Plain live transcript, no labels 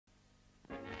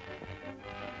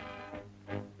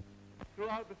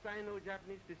Throughout the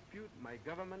Sino-Japanese dispute, my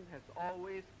government has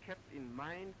always kept in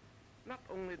mind not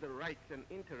only the rights and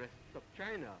interests of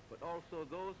China, but also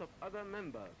those of other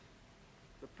members.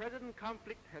 The present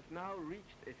conflict has now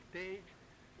reached a stage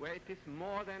where it is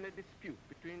more than a dispute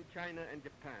between China and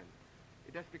Japan.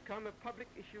 It has become a public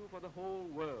issue for the whole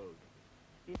world.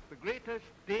 The greatest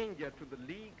danger to the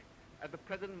League at the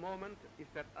present moment is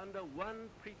that under one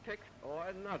pretext or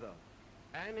another,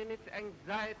 and in its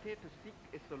anxiety to seek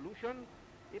a solution,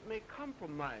 it may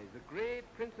compromise the great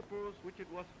principles which it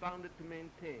was founded to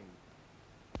maintain.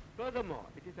 Furthermore,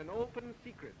 it is an open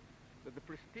secret that the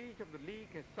prestige of the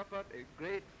League has suffered a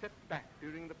great setback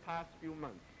during the past few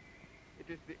months.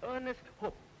 It is the earnest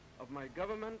hope of my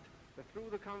government that through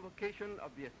the convocation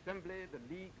of the Assembly, the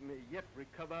League may yet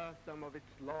recover some of its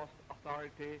lost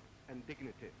authority and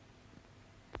dignity.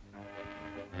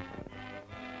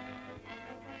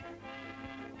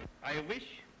 I wish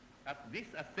at this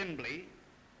Assembly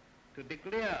to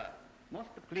declare most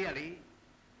clearly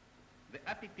the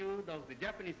attitude of the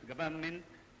Japanese government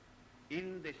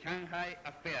in the Shanghai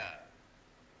affair.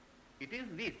 It is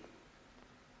this: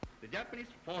 the Japanese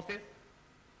forces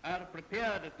are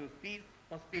prepared to cease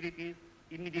hostilities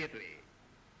immediately.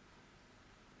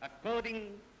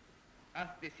 According as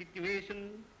the situation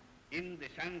in the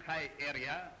Shanghai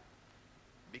area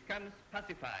becomes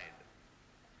pacified,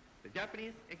 the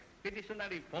Japanese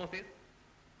expeditionary forces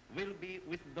will be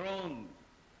withdrawn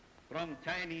from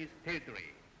Chinese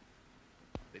territory.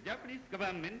 The Japanese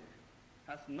government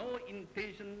has no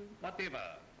intention whatever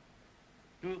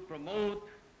to promote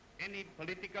any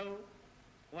political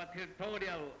or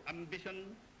territorial ambition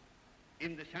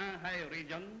in the Shanghai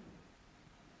region,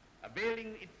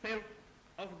 availing itself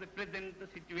of the present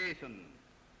situation.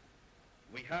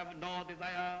 We have no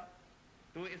desire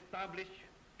to establish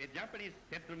a Japanese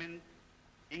settlement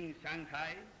in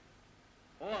Shanghai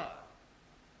or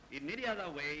in any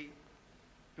other way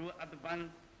to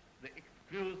advance the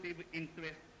exclusive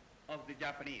interests of the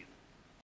Japanese.